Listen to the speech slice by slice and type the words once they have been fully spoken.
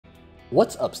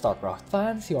What's up, Starcraft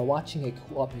fans? You are watching a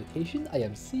co-op mutation. I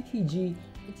am CTG,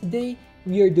 and today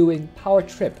we are doing Power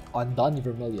Trip on Dawn of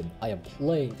Vermilion. I am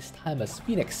playing this time as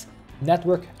Phoenix,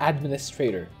 Network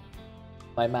Administrator.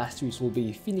 My masteries will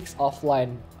be Phoenix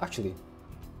Offline. Actually,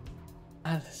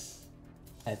 I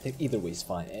think either way is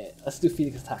fine. Let's do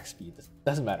Phoenix Attack Speed.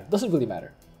 Doesn't matter. Doesn't really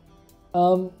matter.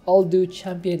 I'll do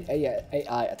Champion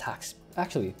AI Attacks.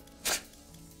 Actually,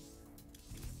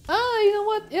 you know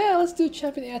what? Yeah, let's do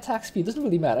Champion AI Attack Speed. Doesn't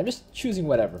really matter. I'm just choosing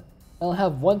whatever. I'll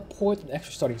have 1 point in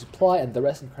extra starting supply and the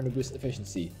rest in current boost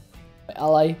efficiency. My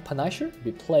ally Punisher will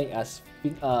be playing as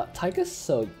Tychus.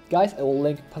 So guys, I will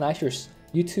link Punisher's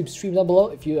YouTube stream down below.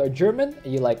 If you are German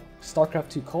and you like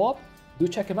Starcraft II co-op, do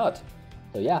check him out.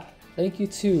 So yeah, thank you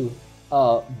to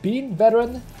Bean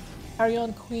Veteran,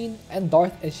 Carrion Queen, and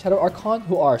Darth and Shadow Archon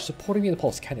who are supporting me in the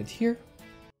Pulse Cannon tier.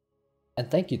 And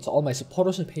thank you to all my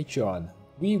supporters on Patreon.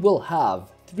 We will have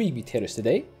 3 mutators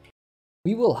today.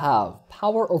 We will have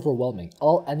Power Overwhelming.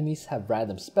 All enemies have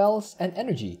random spells and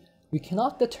energy. We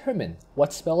cannot determine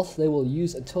what spells they will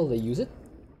use until they use it,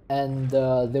 and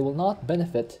they will not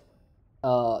benefit.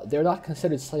 They're not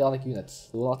considered psionic units.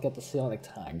 They will not get the psionic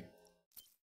tag.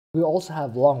 We also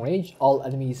have Long Range. All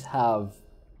enemies have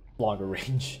longer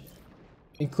range,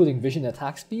 including Vision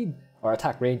Attack Speed, or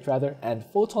Attack Range rather, and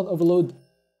Photon Overload.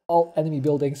 All enemy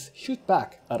buildings shoot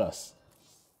back at us.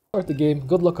 Start the game.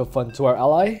 Good luck, have fun to our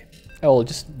ally. I will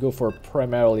just go for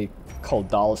primarily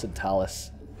Caldalis and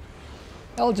Talus.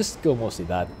 I'll just go mostly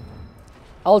that.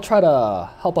 I'll try to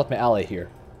help out my ally here.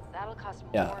 That'll cost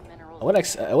more Yeah,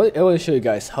 minerals. I want to show you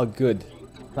guys how good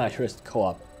Punisher is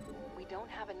co-op. We don't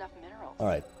have enough minerals. All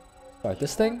right, start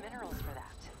this thing. Minerals for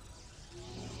that.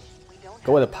 We don't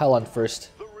Go with a pylon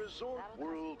first,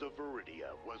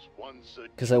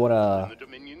 because I want to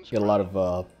get a lot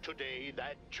of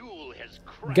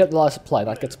get a lot of supply,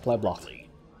 not get supply blocked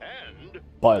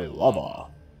by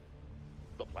lava.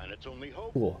 The planet's only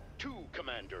hope. Cool. 2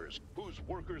 commanders whose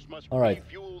workers must All right.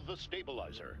 refuel the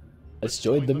stabilizer. Let's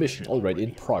join the mission already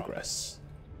in progress.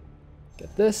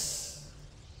 Get this.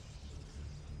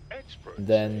 Experts And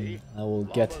then I will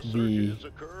get lava the surges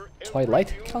occur every Twilight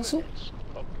few Council. minutes,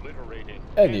 obliterating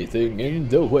Anything in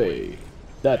the way.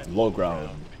 That low ground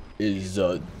is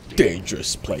a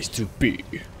dangerous place to be.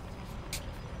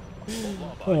 the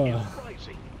lava is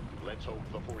rising. Let's hope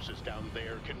the forces down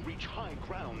there can reach high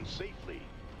ground safely.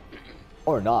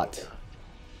 Or not.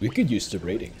 We could use the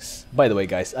ratings. By the way,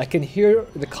 guys, I can hear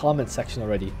the comment section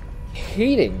already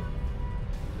hating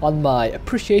on my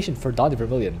appreciation for Dawn of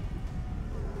Vermilion.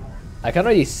 I can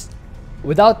already,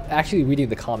 without actually reading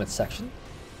the comment section,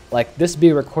 like this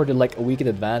being recorded like a week in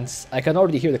advance, I can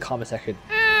already hear the comment section.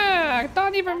 Ah,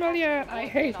 Dawn of Vermilion, I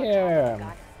hate him.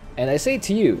 And I say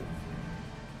to you,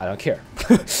 I don't care.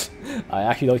 I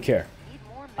actually don't care.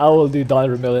 I will do Dawn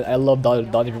of Vermilion. I love Dawn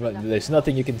of Vermilion. There's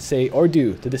nothing you can say or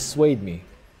do to dissuade me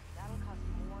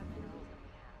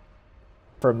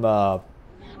from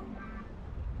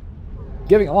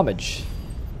giving homage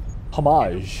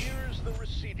Here's the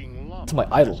receding lava to my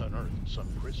idol. has unearthed some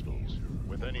crystals.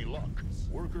 With any luck,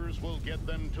 workers will get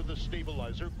them to the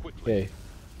stabilizer quickly. Okay,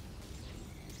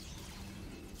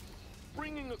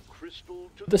 Bringing a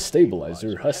crystal to the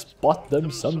stabilizer has bought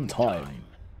them some time,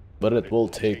 but it will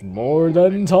take more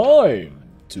than time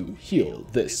to heal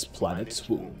this planet's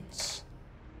wounds.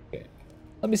 Okay,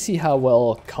 let me see how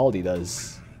well Kaldi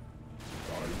does.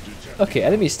 Okay,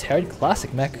 enemies Terran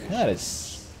Classic Mech. That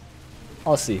is,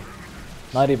 I'll see.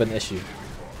 Not even an issue.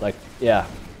 Like, yeah,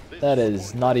 that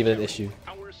is not even an issue.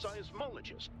 our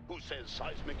seismologist, who says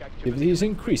seismic Activity activity is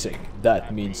increasing.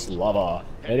 That means lava,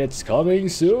 and it's coming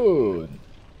soon.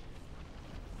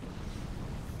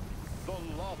 the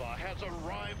lava has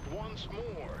arrived once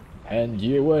more. And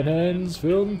UNN's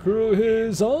film crew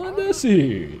is on the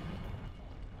scene.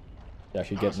 Yeah, I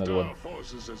should get another one. Hostile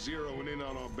forces are zeroing in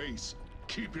on our base.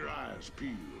 Keep your eyes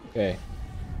peeled. Okay.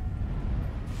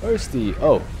 Where's the...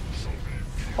 Oh.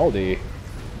 Aldi.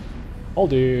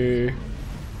 Aldi.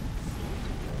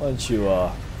 Why don't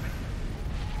you,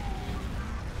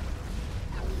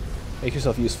 make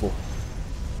yourself useful.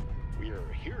 We're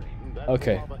hearing that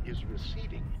Okay. the lava is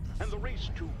receding, and the race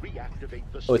to reactivate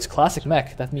the Oh, it's classic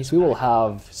mech. That means we will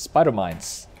have spider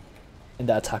mines in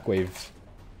the attack wave.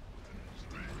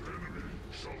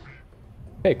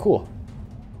 Okay, cool.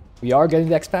 We are getting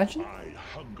the expansion.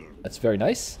 That's very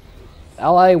nice.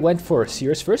 Ally went for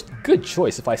Sears first. Good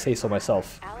choice, if I say so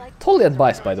myself. Totally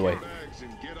unbiased, by the way. Bags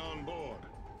and get on board.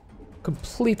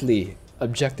 Completely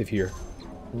objective here.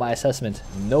 My assessment,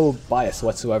 no bias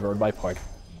whatsoever on my part.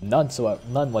 None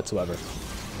whatsoever.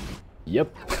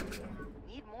 Yep.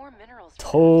 need more minerals.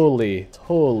 Totally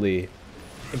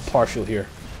impartial here.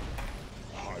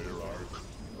 Hierarch,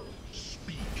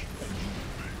 speak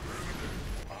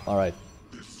Alright.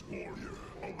 this warrior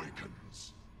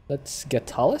awakens. Let's get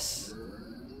Talus.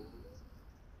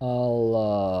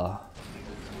 I'll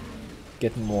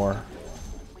get more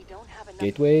We don't have enough.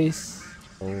 gateways.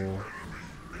 Oh.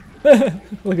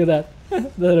 Look at that.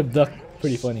 That abduct.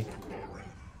 Pretty funny.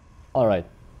 Alright.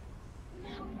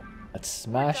 Let's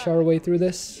smash our way through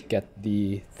this. Get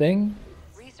the thing.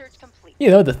 Research complete. You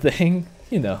know the thing.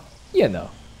 You know.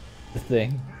 The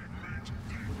thing.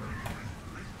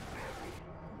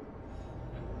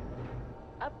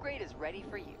 Upgrade is ready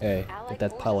for you. Okay, Allied get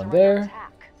that forces pile in are under there.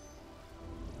 attack.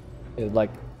 Get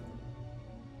like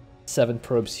 7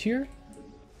 probes here.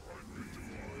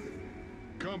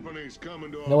 Companies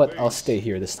coming to You know what? I'll stay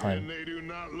here this time. And they do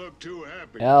not look too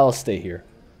happy. I'll stay here.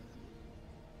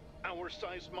 Our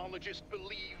seismologist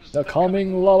believes The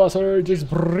coming lava surge is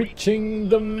breaching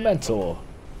the mantle.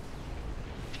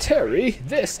 Terry,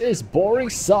 this is boring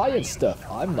science stuff.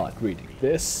 I'm not reading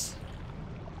this.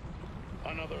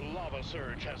 another lava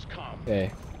surge has come.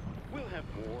 Okay. We'll have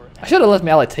more. I should have let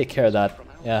my ally take care of that.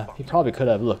 Yeah, he probably could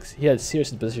have. Look, he had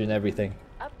serious position and everything.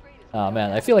 Upgrade is Oh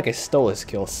man, I feel like I stole his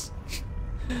kills.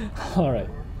 Alright.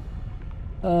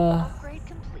 upgrade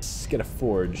complete. Let's get a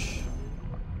forge.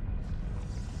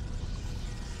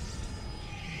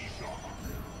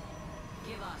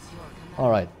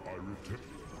 Alright,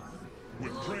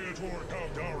 With Praetor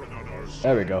Kaldaren on our side,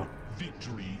 there we go.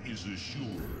 victory is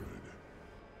assured.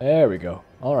 There we go.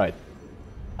 Alright.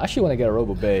 I actually want to get a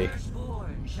Robo Bay.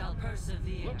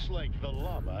 Looks like the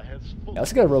lava has fully. Yeah,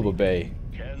 let's get a Robo Bay.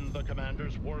 Can the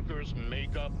commander's workers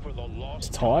make up for the It's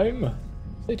lost time.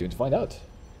 Stay tuned to find out.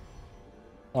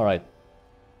 Alright.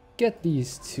 Get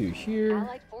these two here.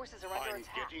 Allied forces are under I'm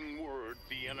attack. getting word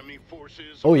the enemy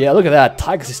forces. Oh yeah, look at that.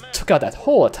 Tigers just took out that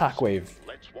whole attack wave.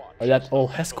 Let's watch. Or that whole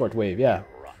escort wave, yeah.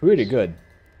 Really good.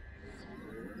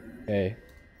 Okay.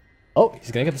 Oh,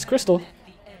 he's gonna get this crystal.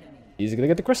 He's gonna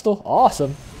get the crystal.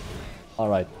 Awesome.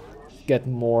 Alright. Get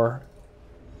more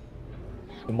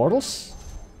immortals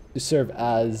to serve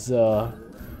as I'm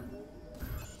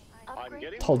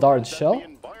getting Taldaran word that shell. The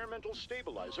environmental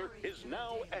stabilizer is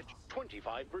now at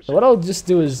 25%. So what I'll just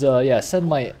do is yeah, send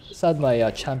my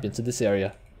champions to this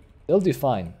area. They'll do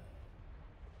fine.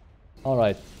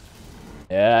 Alright.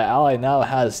 Yeah, ally now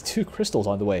has 2 crystals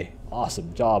on the way.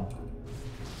 Awesome job.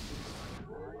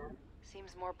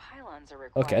 Seems more pylons are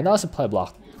required. Okay, now supply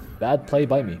block. Bad play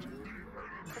by me.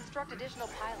 Construct additional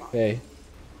pylons. Okay.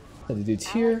 Send the dudes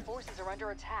Allied here. forces are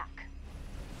under attack.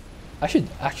 I should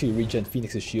actually regen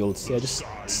Phoenix's shields. Yeah, just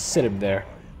sit him there.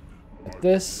 Like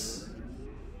this.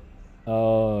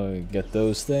 Oh, get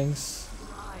those things.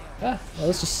 Yeah, well,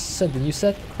 let's just send the new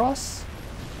set across.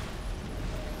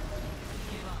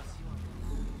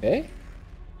 Okay.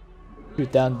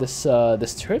 Shoot down this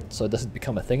this turret so it doesn't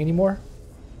become a thing anymore.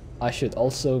 I should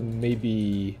also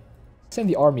maybe send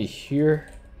the army here.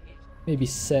 Maybe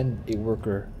send a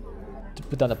worker to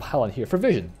put down a pylon here for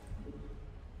vision.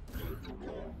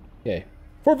 Okay.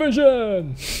 For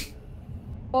vision!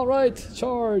 Alright,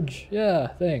 charge! Yeah,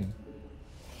 thing.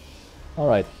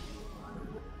 Alright.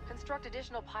 Construct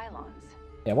additional pylons.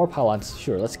 Yeah, more pylons.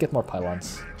 Sure, let's get more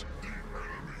pylons.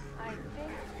 I think.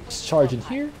 Let's charge in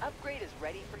here. Upgrade is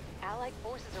ready for. Allied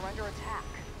forces are under attack.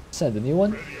 Send a new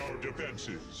one. Ready our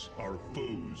defenses. Our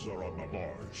foes are on the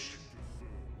march.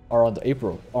 Or on the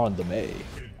April. Or on the May.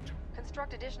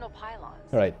 Construct additional pylons.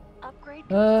 Alright. Upgrade.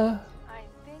 Uh, I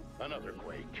think. Another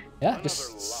quake. yeah, Another just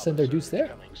lava send their dudes surge there.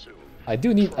 coming soon. I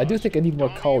do think I need more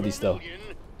colonies though.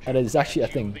 That is actually a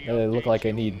thing that I look like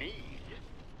I need.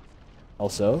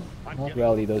 Also, not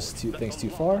rally those two things too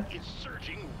far. It's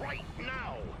surging right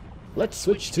now. Let's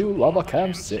switch to Lava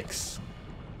Cam 6.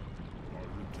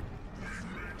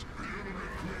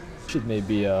 Should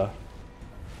maybe Allied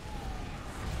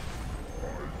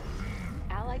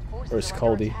forces Where's are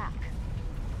Caldy? under attack.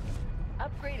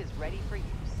 Upgrade is ready for use.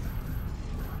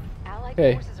 Allied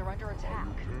Okay. forces are under attack.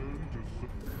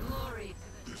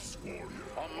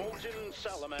 A molten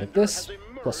salamander Like this, has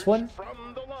emerged +1.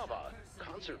 from the lava.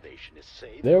 Conservationists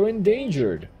say they're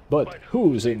endangered. But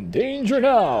who's in danger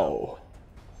now?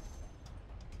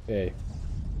 Okay.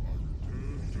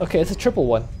 Okay, it's a triple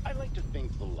one. I like to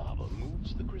think the lava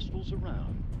moves the crystals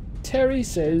around. Terry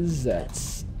says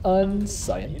that's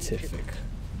unscientific.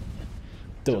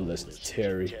 Don't listen to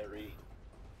Terry.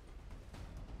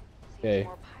 Okay.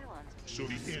 More pylons. So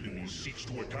the enemy seeks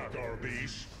to attack our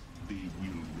base. They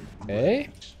will Okay.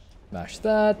 regret. Smash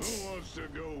that. Who wants to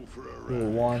go for a We'll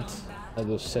ride? want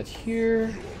another set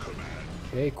here.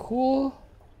 Okay, cool.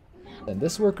 Then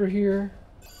this worker here.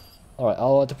 Alright,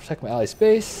 I'll want to protect my ally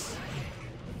space.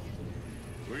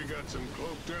 We got some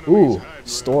cloaked enemies Ooh, hiding around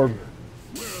storm. here.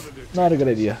 Where are the detectives? Not a good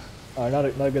idea. Not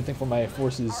a good thing for my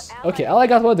forces. Okay, ally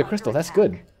got one of the crystals. That's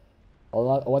good. I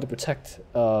want to protect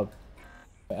my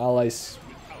allies'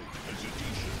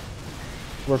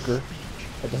 worker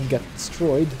that doesn't get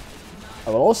destroyed. I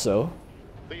will also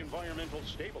The environmental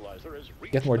stabilizer has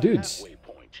reached get more the dudes. halfway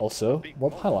point. Also, Big more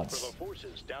bump pylons. for the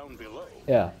forces down below.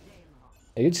 Yeah.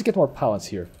 You just get more pylons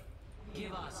here.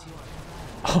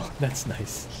 Oh, that's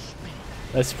nice.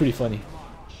 That's pretty funny.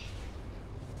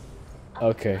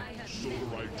 Okay.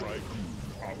 Solarite Dragoon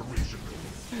operational.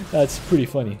 That's pretty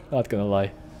funny, not gonna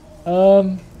lie.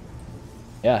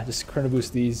 Yeah, just chrono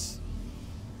boost these.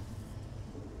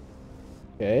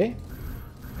 Okay.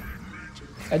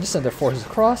 I just send their forces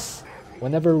across.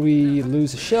 Whenever we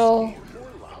lose a shell,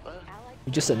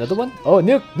 we just send another one. Oh,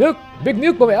 nuke! Nuke! Big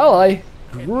nuke by my ally!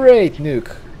 Great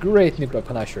nuke! Great nuke by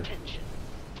Punisher.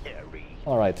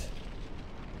 Alright.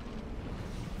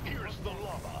 Here's the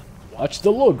lava. Watch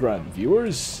the low ground,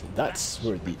 viewers. That's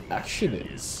where the action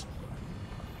is.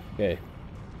 Okay.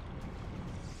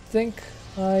 Think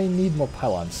I need more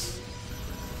pylons.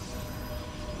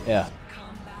 Yeah.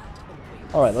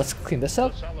 Alright, let's clean this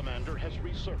up. The salamander has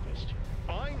resurfaced.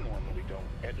 I normally don't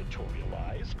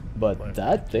editorialize, But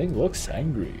that thing looks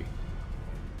angry.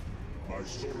 My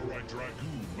Solarite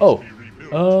Dragoon must be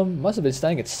rebuilt. Oh, must have been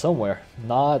stagnant somewhere.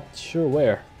 Not sure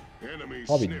where. Enemies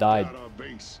probably sniffed died. out our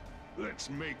base. Let's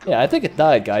make Yeah, I think it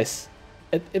died, guys.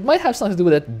 It might have something to do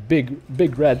with that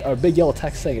big red or big yellow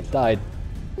text saying it died.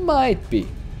 Might be.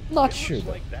 Not sure looks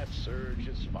though. like that surge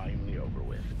is finally over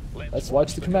with. Let's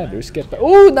watch the commanders get back.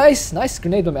 Oh, nice! Nice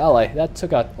grenade from ally. That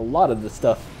took out a lot of the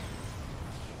stuff.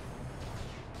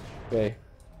 Okay.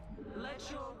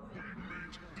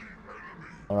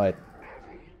 Alright.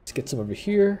 Let's get some over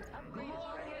here.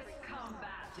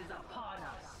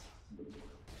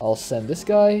 I'll send this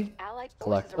guy. Allied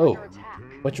Collect. forces are Oh, under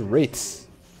attack. bunch of rates.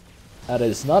 That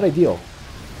is not ideal.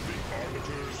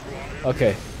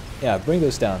 Okay. Yeah, bring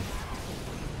those down.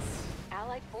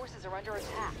 Allied forces are under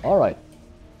attack. Alright.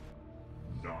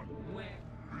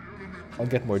 I'll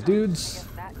get more dudes. Guess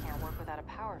that can't work without a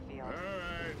power field.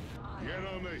 Alright,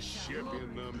 get on the ship, you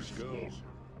numbskulls.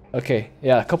 Okay,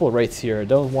 yeah, a couple of rates here.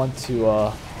 Don't want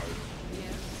to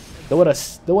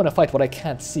don't want to fight what I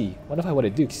can't see. Want to fight what I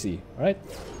do see, alright?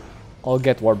 I'll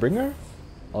get Warbringer.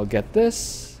 I'll get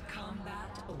this.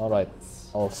 Alright.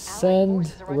 I'll Allied send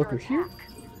forces are a under worker here. attack.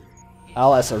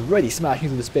 Allies already smashing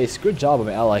through the space. Good job of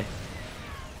my ally.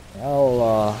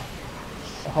 I'll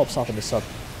help soften this up.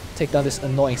 Take down this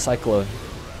annoying cyclone.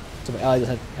 So my ally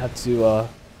doesn't have to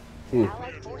ooh.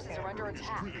 Allied forces are under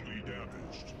attack.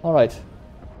 Alright.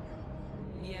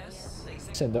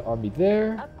 Send the army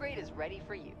there. Upgrade is ready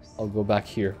for use. I'll go back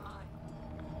here.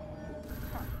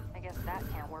 I guess that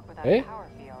can't work without Eh? a power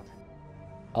field.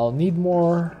 I'll need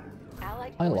more.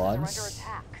 Allied forces Pylons. are under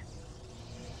attack.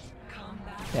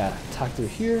 Yeah, attack through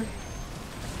here.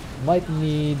 Might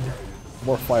need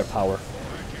more firepower.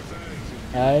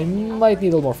 I might need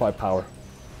a little more firepower.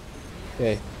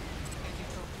 Okay.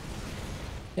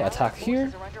 Yeah, attack Allied here.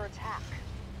 forces are under attack.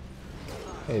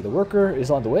 Okay, the worker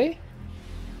is on the way.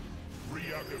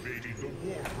 Reactivating the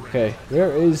Warbringer. Okay,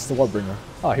 where is the Warbringer?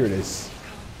 Ah, here it is.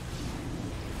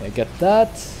 Okay, get that.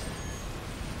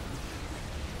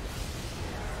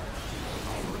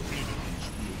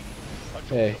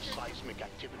 Okay. Seismic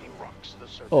activity rocks the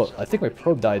surface Oh, of I think my the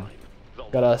probe died. The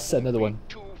Gotta lava set another will one. be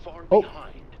too far Oh. behind.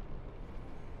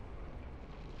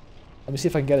 Let me see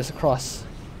if I can get us across.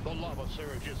 The lava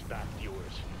surge is back, viewers.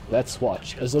 Let's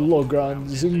watch as the low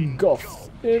ground is engulfed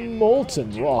in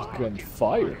molten rock and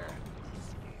fire.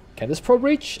 Can this probe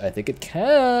reach? I think it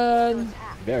can.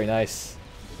 Very nice.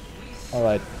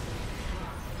 Alright.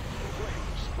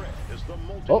 Spread as the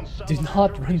molten Oh, do not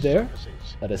salamander run there.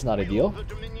 resurfaces. That is not Will ideal. the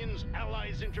Dominion's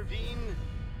allies intervene?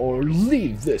 Or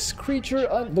leave this creature.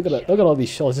 Look at that. Look at all these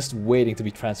shells just waiting to be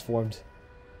transformed.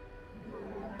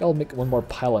 I'll make one more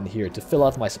pylon here to fill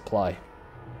out my supply.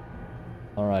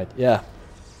 Alright, yeah.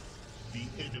 The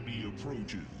enemy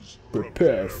approaches.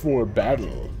 Prepare for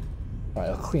battle.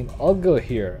 Alright, I'll go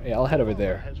here. Yeah, I'll head over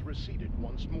there. Has receded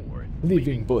once more,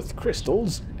 Leaving both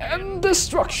crystals and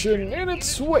destruction in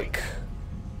its wake.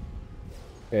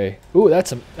 Okay. Ooh,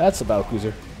 that's a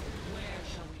Battlecruiser.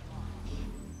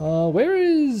 Where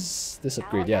is this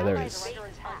upgrade? Yeah, there it Allied is. forces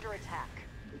are under attack.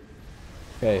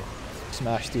 Okay.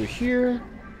 Smash through here.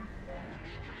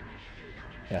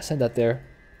 Yeah, send that there.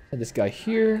 Send this guy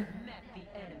here.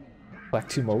 Collect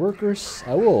 2 more workers.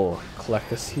 I will collect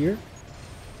this here.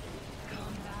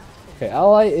 Okay,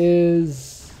 ally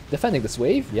is defending this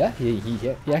wave. Yeah,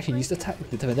 he actually used to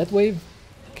defend that wave.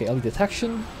 Okay, early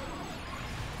detection.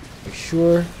 Make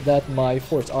sure that my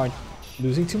forts aren't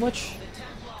losing too much.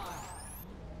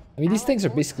 I mean, these things are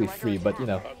basically free, but you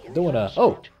know, don't wanna.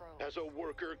 Oh! As a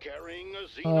worker carrying a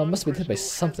xenon Must have been hit by crystal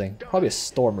something. has Probably a died.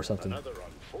 storm or something. Another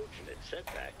unfortunate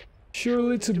setback.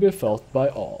 Surely to be felt by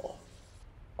all.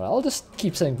 Well, I'll just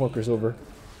keep sending workers over.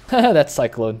 That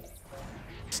cyclone.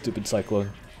 Stupid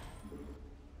cyclone.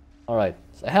 Alright,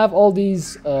 so I have all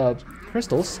these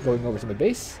crystals going over to my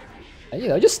base. And you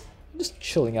know, just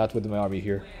chilling out with my army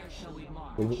here.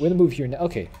 We're gonna move here now.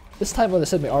 Okay, this time I'm gonna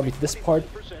send my army to this part.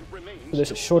 So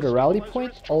there's a shorter rally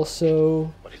point.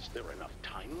 Also, But is there enough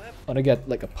time left? I'm gonna get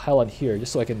like a pylon here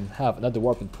just so I can have another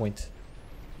warping point.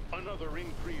 Another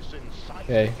increase in seismic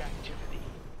Okay. activity.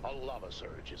 A lava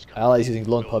surge is coming. Allies using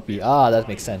Lone Puppy. Ah, that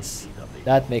makes sense.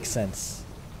 That makes sense.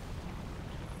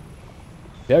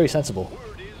 Very sensible.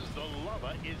 Word is the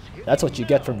lava is hitting That's what you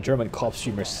get from now. German co-op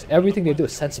streamers. Everything they do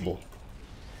is sensible.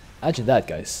 Imagine that,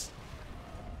 guys.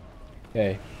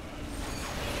 Okay.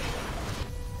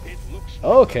 It looks like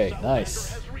Okay, the South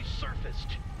nice. Lander has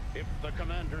resurfaced. If the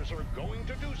commanders are going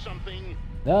to do something,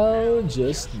 Now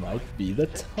just might be the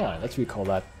time. Let's recall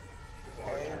that.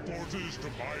 All forces to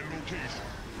my location.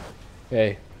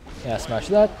 Okay. Yeah, smash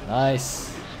that.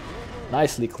 Nice.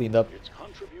 Nicely cleaned up. its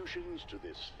contributions to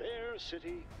this fair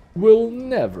city. Will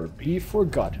never be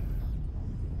forgotten.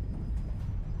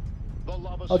 The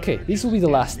lava Okay, surge these will is be the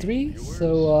last getting three. viewers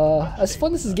So, much as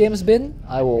fun as this safer. game has been,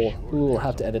 we will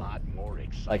have to end it A lot more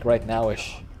exciting. like right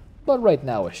nowish. But right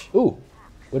nowish. Ooh,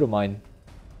 Widow Mine.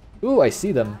 Ooh, I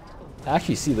see them. I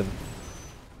actually see them.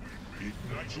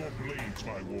 Ignite your blades,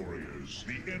 my warriors.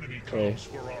 The enemy Okay. comes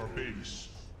for our base.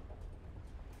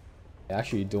 I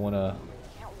actually don't wanna.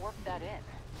 Can't work that in.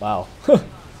 Wow.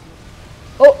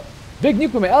 Oh! Big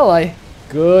nuke with my ally!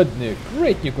 Good nuke.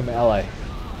 Great nuke with my ally.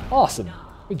 Awesome.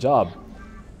 Good job.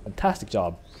 Fantastic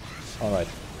job. Alright.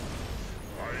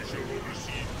 I shall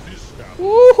oversee this battle.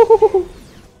 Woo!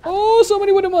 Oh, so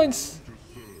many Widow Mines!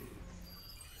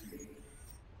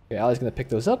 Okay, ally's gonna pick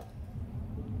those up.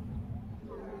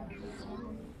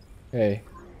 Okay.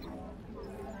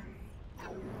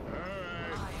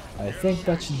 I think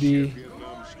that should be...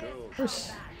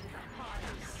 Where's...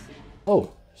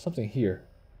 Oh, something here.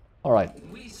 Alright.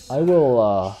 I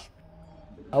will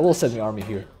send the army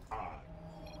here.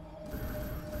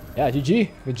 Yeah, GG.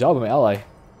 Good job with my ally.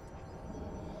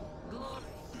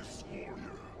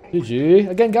 GG.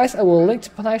 Again, guys, I will link to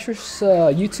Punisher's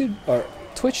YouTube or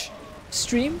Twitch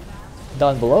stream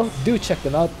down below. Do check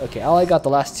them out. Okay, ally got the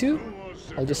last two.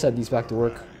 I'll just send these back to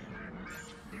work.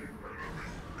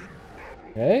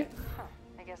 Okay. Huh.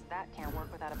 I guess that can't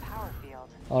work without a power field.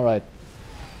 Alright.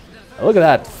 Look at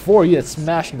that. 4 units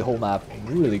smashing the whole map.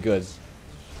 Really good.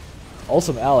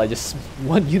 Also, my ally just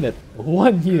one unit.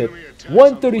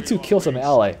 132 kills on my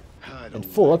ally. I And don't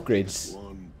full like upgrades. this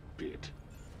one bit.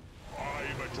 I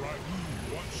am a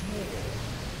dragoon once more.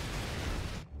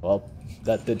 Well,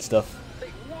 that did stuff. They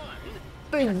won.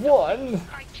 They won!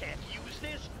 I can't use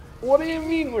this. What do you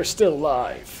mean we're still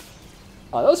alive?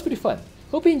 That was pretty fun.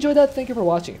 Hope you enjoyed that. Thank you for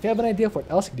watching. If you have an idea of what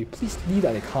else you can do, please leave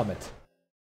that in a comment.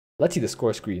 Let's see the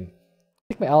score screen.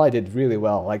 I think my ally did really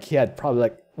well. Like, he had probably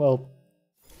like, well...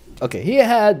 Okay, he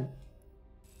had...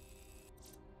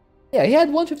 Yeah, he had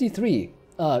 153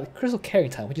 crystal carrying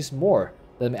time, which is more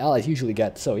than my allies usually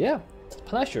get. So yeah,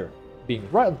 Punisher being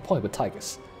right on point with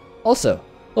Tychus. Also,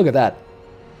 look at that.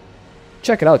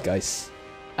 Check it out, guys.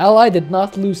 Ally did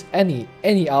not lose any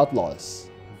outlaws.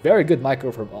 Very good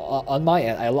micro from on my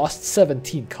end. I lost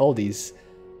 17 Culdies,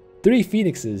 3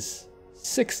 Phoenixes,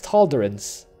 6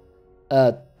 Taldarans,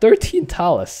 13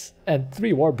 Talus, and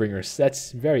 3 Warbringers.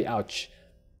 That's very ouch.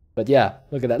 But yeah,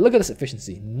 look at that. Look at this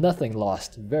efficiency. Nothing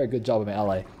lost. Very good job of my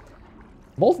ally.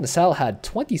 Molten Sal had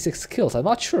 26 kills. I'm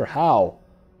not sure how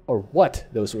or what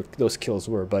those kills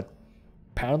were, but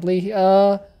apparently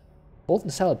Molten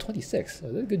Sal had 26.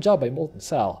 So good job by Molten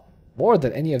Sal. More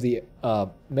than any of the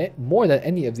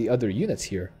other units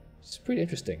here. It's pretty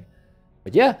interesting.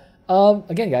 But yeah,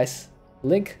 again guys,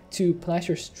 link to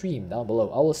Punisher's stream down below.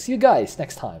 I will see you guys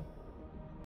next time.